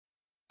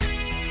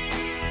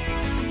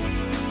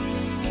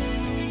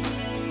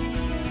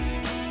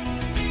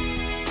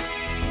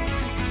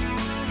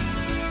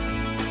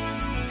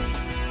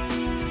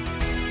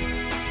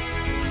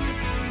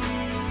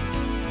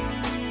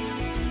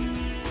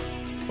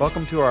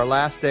Welcome to our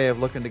last day of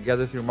looking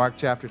together through Mark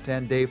chapter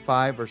 10, day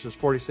 5, verses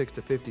 46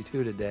 to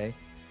 52 today.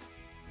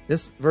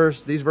 These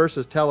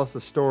verses tell us the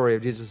story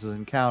of Jesus'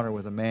 encounter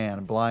with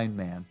a blind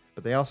man,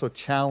 but they also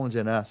challenge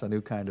in us a new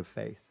kind of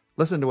faith.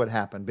 Listen to what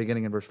happened,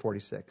 beginning in verse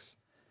 46.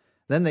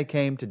 Then they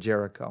came to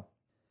Jericho.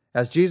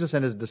 As Jesus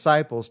and his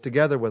disciples,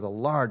 together with a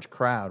large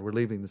crowd, were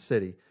leaving the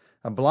city,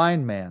 a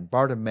blind man,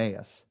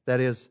 Bartimaeus, that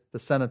is, the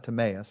son of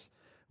Timaeus,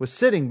 was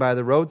sitting by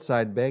the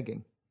roadside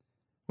begging.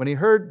 When he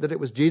heard that it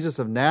was Jesus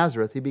of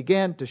Nazareth, he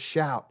began to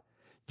shout,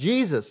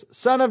 "Jesus,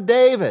 Son of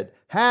David,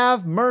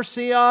 have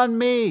mercy on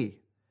me."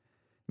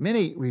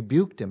 Many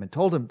rebuked him and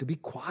told him to be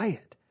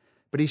quiet,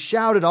 but he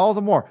shouted all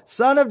the more,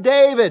 "Son of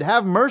David,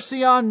 have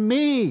mercy on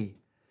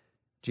me."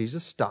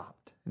 Jesus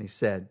stopped and he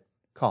said,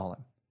 "Call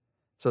him."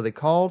 So they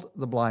called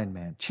the blind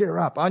man. "Cheer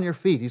up, on your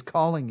feet, he's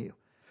calling you."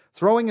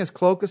 Throwing his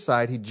cloak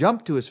aside, he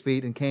jumped to his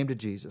feet and came to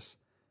Jesus.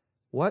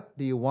 "What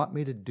do you want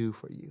me to do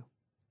for you?"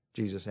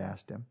 Jesus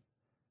asked him.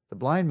 The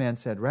blind man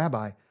said,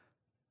 "Rabbi,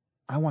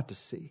 I want to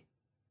see."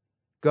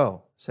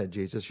 "Go," said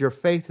Jesus, "your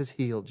faith has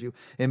healed you."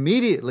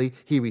 Immediately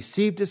he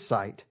received his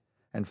sight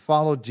and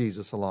followed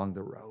Jesus along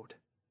the road.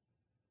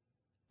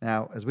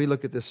 Now, as we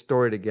look at this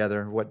story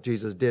together, what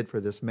Jesus did for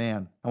this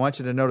man, I want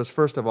you to notice,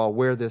 first of all,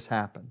 where this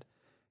happened.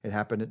 It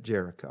happened at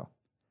Jericho.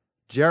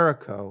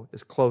 Jericho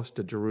is close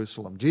to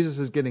Jerusalem. Jesus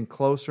is getting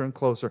closer and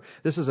closer.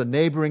 This is a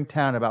neighboring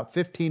town about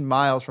 15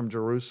 miles from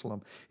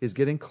Jerusalem. He's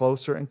getting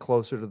closer and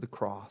closer to the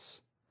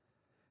cross.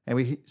 And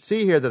we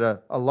see here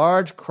that a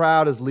large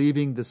crowd is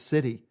leaving the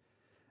city.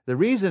 The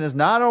reason is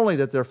not only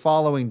that they're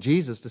following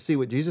Jesus to see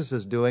what Jesus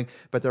is doing,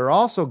 but they're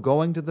also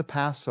going to the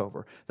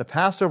Passover. The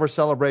Passover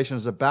celebration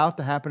is about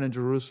to happen in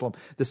Jerusalem.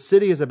 The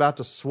city is about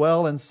to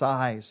swell in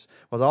size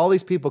with all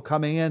these people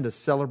coming in to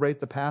celebrate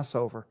the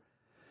Passover.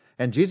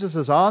 And Jesus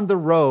is on the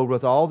road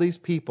with all these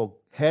people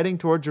heading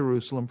toward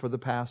Jerusalem for the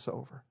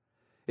Passover.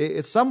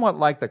 It's somewhat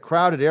like the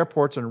crowded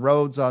airports and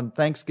roads on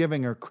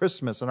Thanksgiving or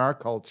Christmas in our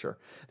culture.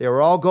 They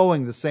were all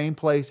going the same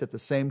place at the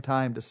same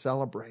time to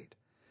celebrate.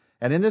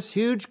 And in this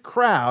huge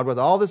crowd with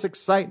all this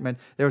excitement,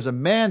 there's a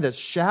man that's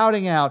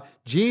shouting out,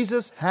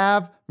 "Jesus,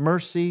 have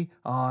mercy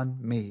on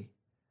me."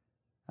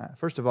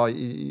 First of all,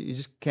 you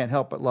just can't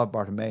help but love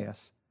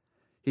Bartimaeus.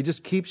 He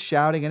just keeps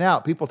shouting it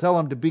out. People tell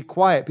him to be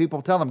quiet.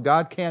 People tell him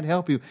God can't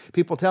help you.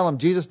 People tell him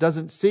Jesus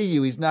doesn't see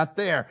you. He's not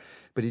there.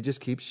 But he just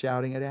keeps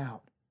shouting it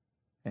out.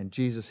 And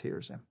Jesus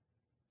hears him.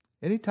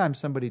 Anytime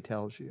somebody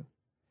tells you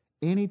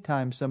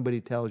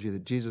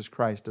that Jesus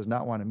Christ does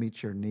not want to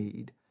meet your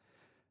need,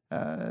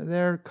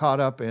 they're caught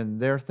up in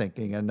their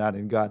thinking and not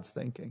in God's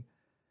thinking.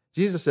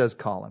 Jesus says,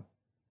 "Call him."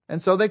 And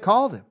so they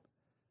called him.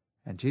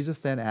 And Jesus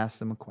then asked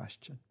them a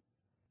question.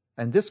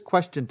 And this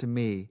question to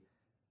me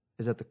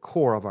is at the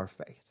core of our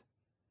faith.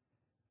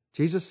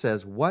 Jesus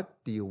says,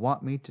 "What do you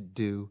want me to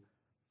do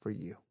for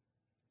you?"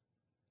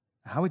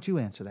 How would you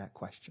answer that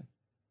question?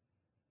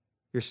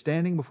 You're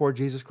standing before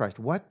Jesus Christ.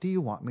 What do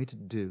you want me to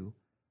do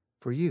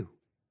for you?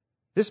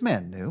 This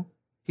man knew.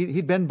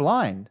 He'd been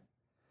blind,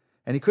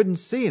 and he couldn't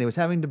see, and he was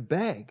having to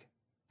beg.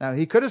 Now,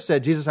 he could have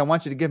said, "Jesus, I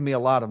want you to give me a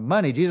lot of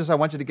money. Jesus, I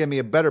want you to give me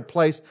a better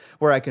place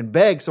where I can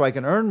beg so I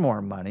can earn more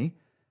money."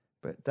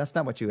 But that's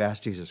not what you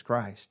asked Jesus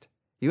Christ.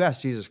 You asked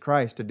Jesus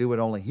Christ to do what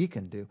only he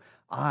can do.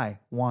 "I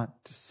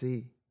want to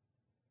see."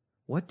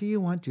 What do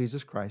you want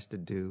Jesus Christ to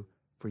do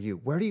for you?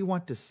 Where do you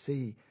want to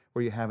see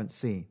where you haven't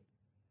seen?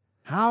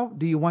 How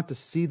do you want to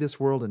see this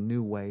world in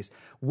new ways?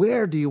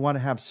 Where do you want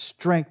to have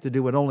strength to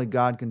do what only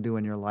God can do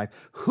in your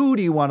life? Who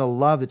do you want to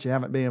love that you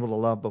haven't been able to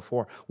love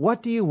before?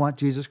 What do you want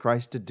Jesus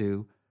Christ to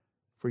do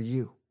for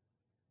you?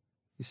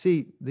 You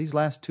see, these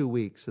last 2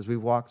 weeks, as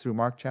we've walked through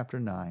Mark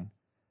chapter 9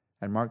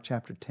 and Mark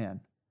chapter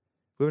 10,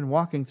 we've been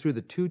walking through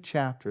the 2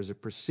 chapters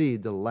that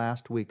precede the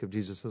last week of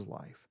Jesus'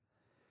 life.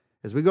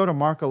 As we go to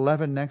Mark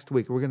 11 next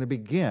week, we're going to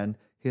begin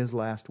his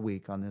last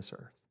week on this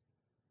earth.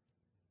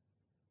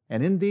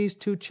 And in these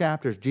 2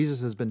 chapters, Jesus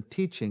has been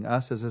teaching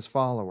us as his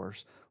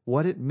followers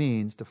what it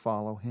means to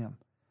follow him.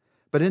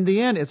 But in the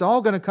end, it's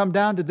all going to come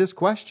down to this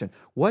question.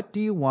 What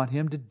do you want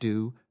him to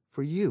do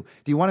for you?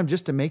 Do you want him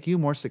just to make you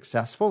more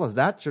successful? Is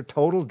that your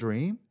total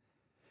dream?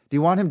 Do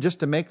you want him just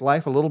to make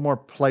life a little more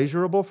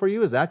pleasurable for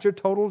you? Is that your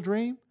total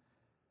dream?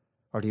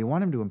 Or do you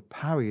want him to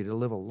empower you to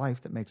live a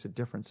life that makes a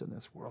difference in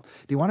this world?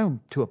 Do you want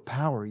him to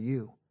empower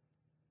you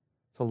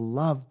to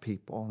love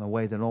people in a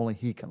way that only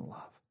he can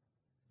love?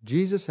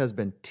 Jesus has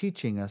been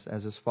teaching us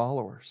as his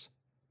followers.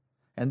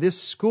 And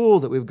this school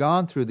that we've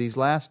gone through these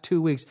last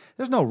 2 weeks,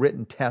 there's no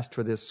written test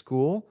for this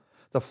school.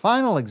 The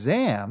final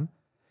exam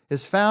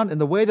is found in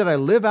the way that I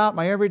live out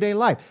my everyday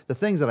life, the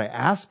things that I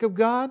ask of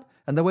God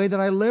and the way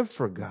that I live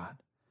for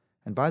God.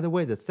 And by the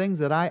way, the things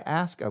that I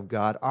ask of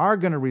God are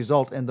going to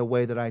result in the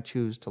way that I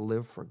choose to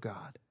live for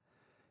God.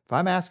 If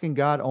I'm asking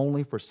God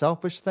only for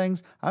selfish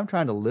things, I'm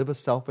trying to live a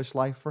selfish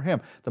life for him.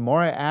 The more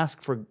I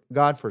ask for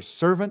God for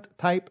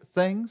servant-type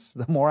things,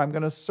 the more I'm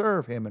going to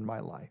serve him in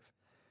my life.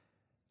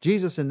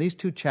 Jesus, in these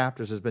 2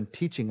 chapters, has been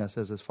teaching us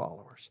as his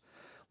followers.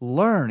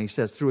 Learn, he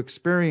says, through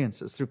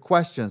experiences, through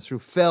questions, through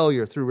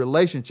failure, through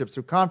relationships,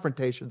 through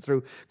confrontation,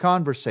 through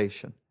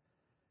conversation.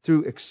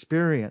 Through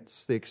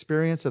experience, the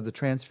experience of the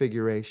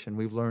transfiguration,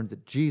 we've learned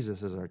that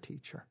Jesus is our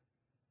teacher.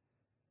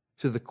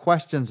 Through the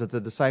questions that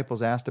the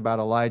disciples asked about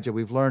Elijah,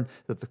 we've learned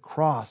that the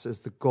cross is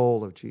the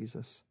goal of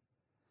Jesus.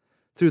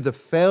 Through the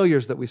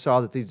failures that we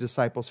saw that these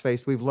disciples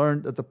faced, we've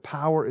learned that the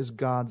power is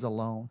God's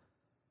alone.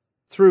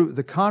 Through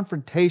the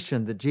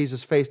confrontation that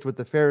Jesus faced with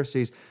the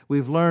Pharisees,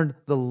 we've learned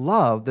the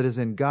love that is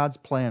in God's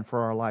plan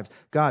for our lives.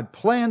 God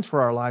plans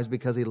for our lives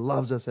because He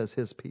loves us as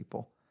His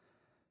people.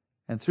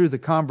 And through the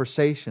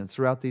conversations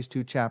throughout these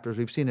 2 chapters,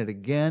 we've seen it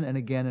again and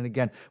again and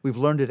again. We've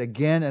learned it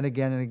again and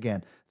again and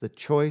again. The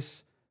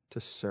choice to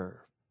serve,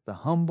 the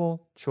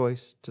humble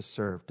choice to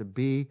serve, to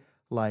be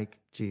like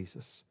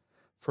Jesus.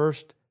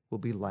 First will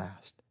be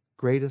last.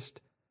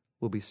 Greatest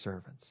will be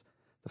servants.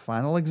 The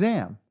final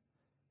exam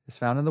is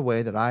found in the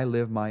way that I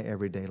live my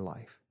everyday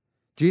life.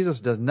 Jesus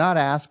does not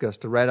ask us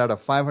to write out a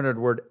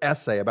 500-word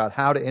essay about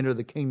how to enter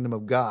the kingdom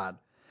of God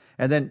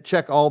and then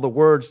check all the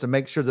words to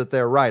make sure that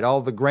they're right,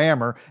 all the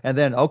grammar, and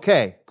then,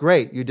 okay,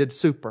 great, you did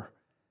super.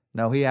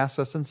 No, He asks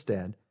us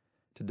instead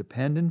to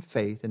depend in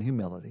faith and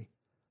humility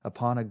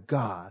upon a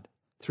God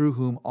through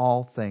whom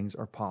all things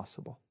are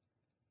possible.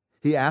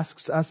 He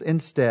asks us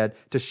instead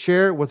to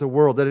share with the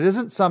world that it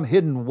isn't some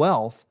hidden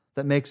wealth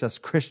that makes us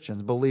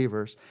Christians,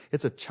 believers.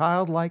 It's a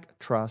childlike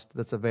trust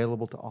that's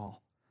available to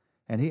all.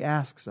 And He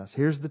asks us,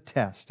 here's the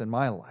test in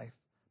my life,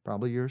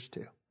 probably yours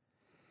too.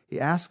 He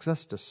asks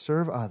us to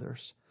serve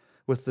others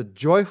with the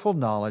joyful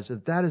knowledge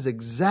that that is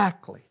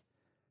exactly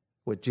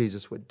what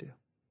Jesus would do.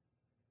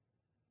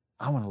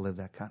 I want to live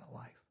that kind of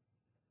life.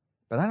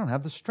 But I don't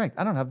have the strength.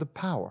 I don't have the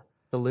power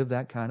to live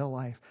that kind of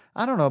life.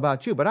 I don't know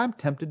about you, but I'm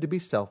tempted to be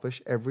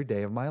selfish every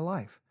day of my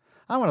life.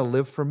 I want to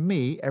live for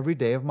me every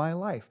day of my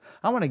life.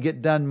 I want to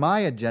get done my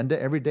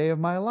agenda every day of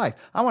my life.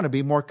 I want to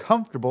be more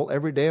comfortable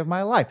every day of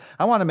my life.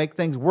 I want to make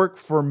things work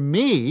for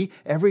me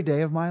every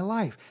day of my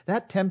life.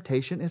 That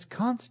temptation is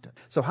constant.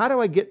 So how do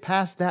I get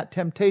past that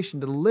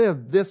temptation to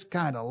live this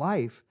kind of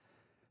life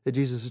that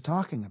Jesus is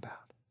talking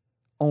about?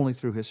 Only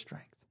through His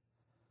strength.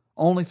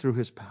 Only through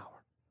His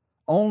power.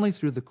 Only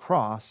through the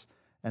cross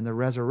and the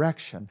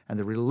resurrection and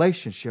the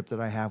relationship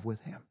that I have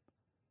with Him.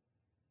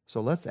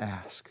 So let's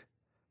ask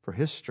for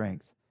His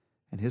strength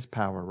and His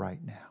power right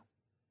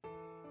now.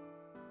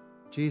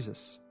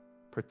 Jesus,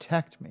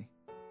 protect me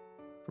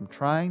from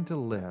trying to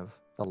live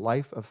the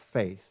life of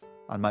faith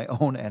on my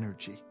own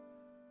energy.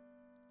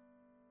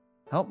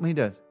 Help me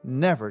to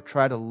never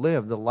try to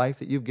live the life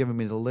that You've given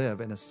me to live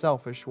in a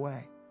selfish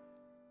way.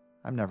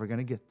 I'm never going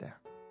to get there.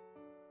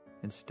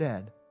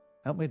 Instead,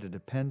 help me to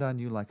depend on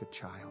You like a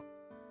child.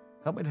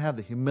 Help me to have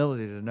the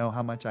humility to know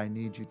how much I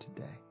need You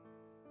today.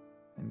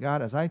 And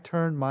God, as I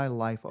turn my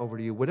life over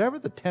to You, whatever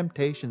the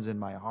temptations in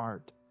my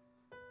heart,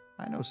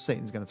 I know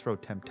Satan's going to throw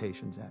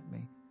temptations at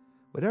me.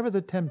 Whatever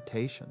the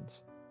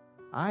temptations,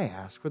 I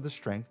ask for the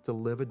strength to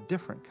live a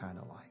different kind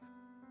of life.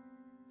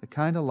 The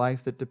kind of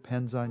life that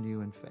depends on You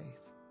in faith.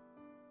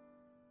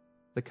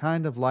 The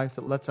kind of life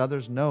that lets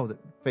others know that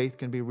faith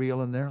can be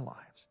real in their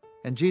lives.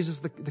 And Jesus,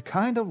 the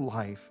kind of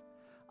life,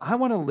 I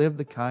want to live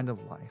the kind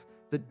of life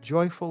that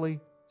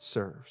joyfully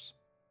serves.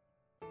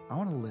 I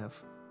want to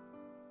live.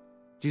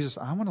 Jesus,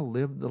 I want to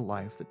live the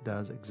life that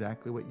does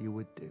exactly what You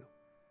would do.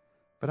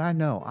 But I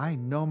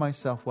know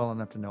myself well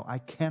enough to know I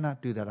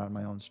cannot do that on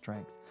my own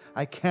strength.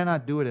 I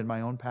cannot do it in my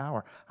own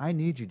power. I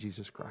need You,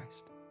 Jesus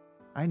Christ.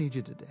 I need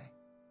You today.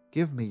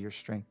 Give me Your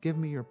strength. Give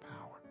me Your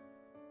power.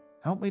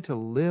 Help me to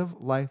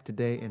live life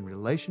today in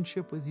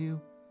relationship with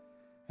You,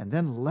 and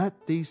then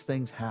let these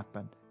things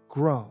happen,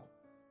 grow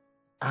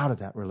out of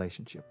that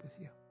relationship with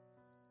You.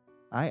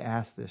 I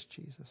ask this,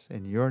 Jesus,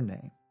 in Your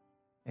name.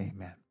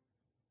 Amen.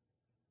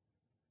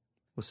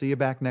 We'll see you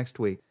back next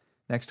week.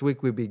 Next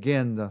week, we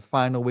begin the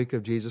final week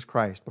of Jesus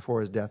Christ before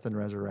His death and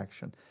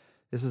resurrection.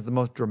 This is the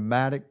most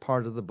dramatic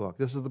part of the book.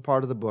 This is the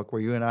part of the book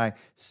where you and I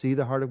see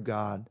the heart of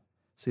God,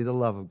 see the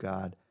love of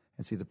God,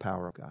 and see the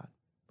power of God.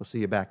 We'll see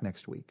you back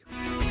next week.